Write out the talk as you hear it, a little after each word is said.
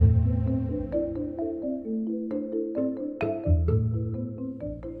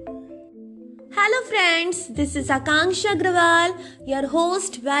friends, this is Akanksha Agrawal, your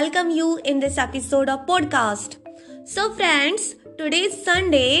host. Welcome you in this episode of podcast. So friends, today is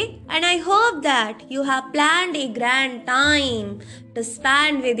Sunday and I hope that you have planned a grand time to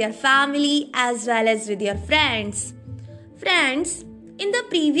spend with your family as well as with your friends. Friends, in the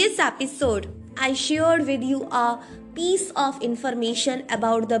previous episode, I shared with you a piece of information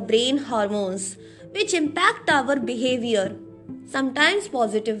about the brain hormones which impact our behavior, sometimes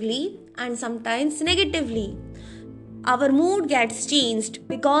positively and sometimes negatively. Our mood gets changed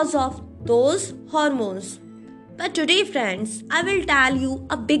because of those hormones. But today, friends, I will tell you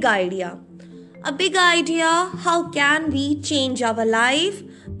a big idea. A big idea how can we change our life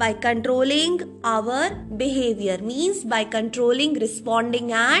by controlling our behavior, means by controlling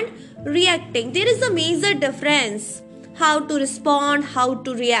responding and reacting. There is a major difference how to respond, how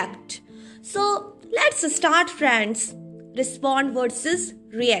to react. So let's start, friends. Respond versus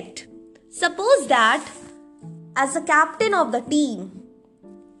react. Suppose that as a captain of the team,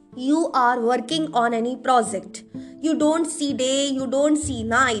 you are working on any project. You don't see day, you don't see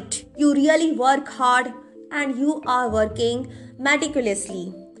night. You really work hard and you are working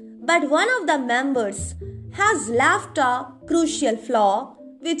meticulously. But one of the members has left a crucial flaw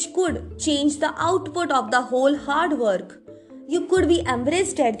which could change the output of the whole hard work. You could be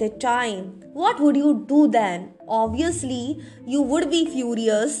embarrassed at the time. What would you do then? Obviously, you would be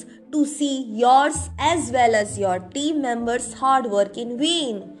furious to see yours as well as your team members' hard work in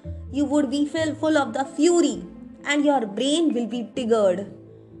vain. You would be full of the fury and your brain will be triggered.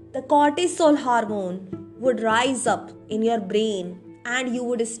 The cortisol hormone would rise up in your brain and you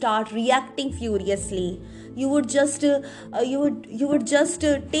would start reacting furiously. You would just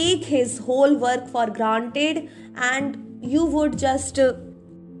take his whole work for granted and you would just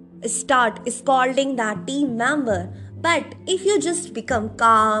start scolding that team member. But if you just become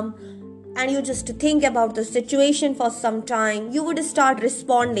calm and you just think about the situation for some time, you would start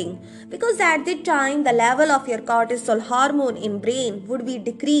responding, because at that time the level of your cortisol hormone in brain would be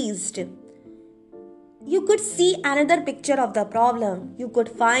decreased. You could see another picture of the problem. You could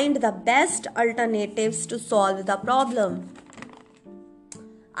find the best alternatives to solve the problem.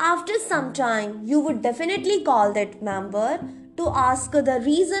 After some time, you would definitely call that member to ask the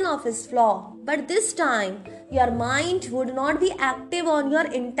reason of his flaw. But this time, your mind would not be active on your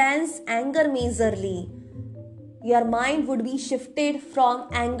intense anger majorly. Your mind would be shifted from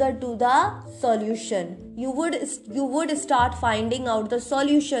anger to the solution. You would start finding out the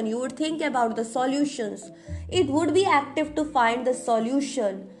solution. You would think about the solutions. It would be active to find the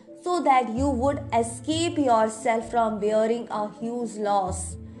solution so that you would escape yourself from bearing a huge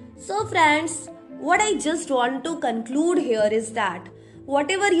loss. So friends, what I just want to conclude here is that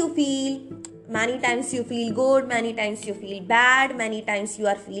whatever you feel, many times you feel good, many times you feel bad, many times you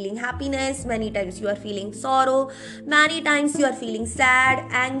are feeling happiness, many times you are feeling sorrow, many times you are feeling sad,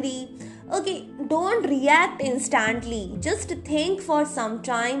 angry. Okay, don't react instantly. Just think for some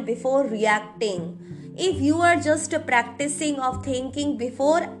time before reacting. If you are just practicing of thinking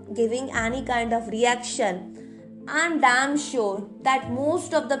before giving any kind of reaction, I'm damn sure that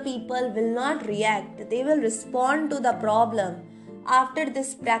most of the people will not react. They will respond to the problem after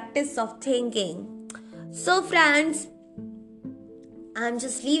this practice of thinking. So friends, I'm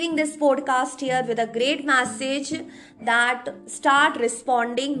just leaving this podcast here with a great message that start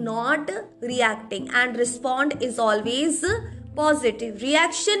responding, not reacting. And respond is always positive.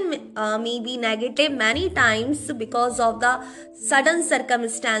 Reaction may be negative many times because of the sudden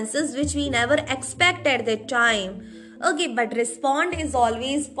circumstances which we never expect at that time. Okay, but respond is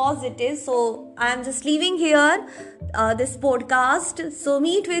always positive. So I am just leaving here this podcast. So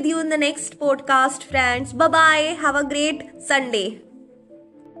meet with you in the next podcast, friends. Bye bye. Have a great Sunday.